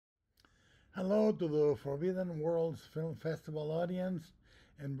Hello to the Forbidden Worlds Film Festival audience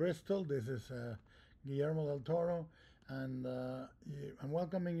in Bristol. This is Guillermo del Toro, and I'm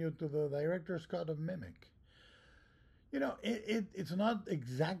welcoming you to the director's cut of Mimic. It's not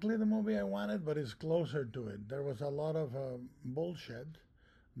exactly the movie I wanted, but it's closer to it. There was a lot of bullshit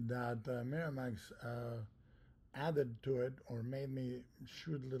that Miramax added to it or made me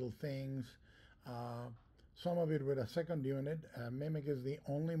shoot little things. Uh, some of it with a second unit. Mimic is the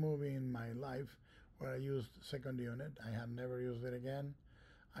only movie in my life where I used second unit. I have never used it again.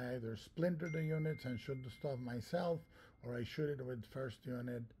 I either splinter the units and shoot the stuff myself, or I shoot it with first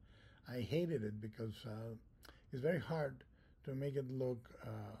unit. I hated it because it's very hard to make it look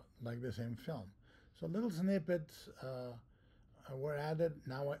like the same film. So little snippets were added.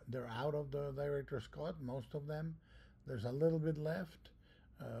 Now they're out of the director's cut, most of them. There's a little bit left.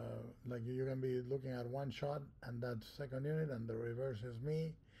 Like you're going to be looking at one shot, and that's second unit, and the reverse is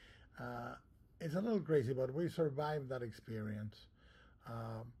me. It's a little crazy, but we survived that experience.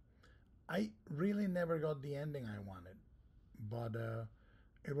 I really never got the ending I wanted, but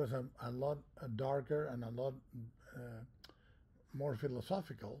it was a lot darker and a lot more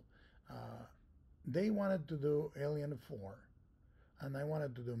philosophical. They wanted to do Alien 4, and I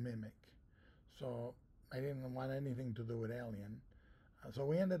wanted to do Mimic. So I didn't want anything to do with Alien. So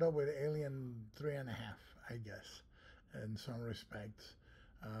we ended up with Alien 3.5, I guess, in some respects.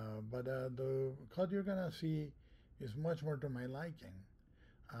 But the cut you're going to see is much more to my liking.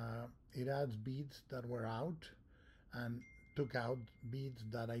 It adds beats that were out and took out beats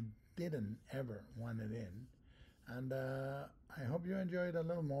that I didn't ever want it in. And I hope you enjoy it a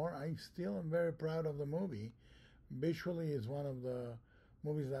little more. I still am very proud of the movie. Visually, it's one of the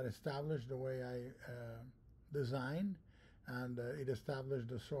movies that established the way I design, and it established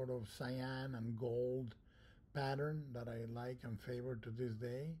the sort of cyan and gold pattern that I like and favor to this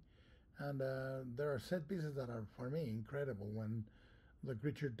day. And there are set pieces that are, for me, incredible. When the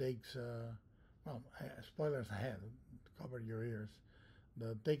creature takes, spoilers ahead, cover your ears.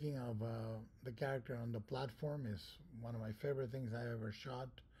 The taking of the character on the platform is one of my favorite things I ever shot.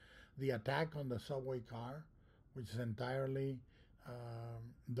 The attack on the subway car, which is entirely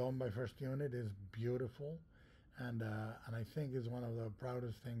done by first unit, is beautiful, and I think is one of the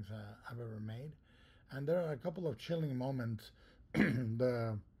proudest things I've ever made. And there are a couple of chilling moments,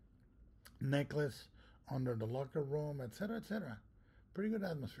 the necklace under the locker room, etc., etc. Pretty good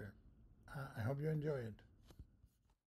atmosphere. I hope you enjoy it.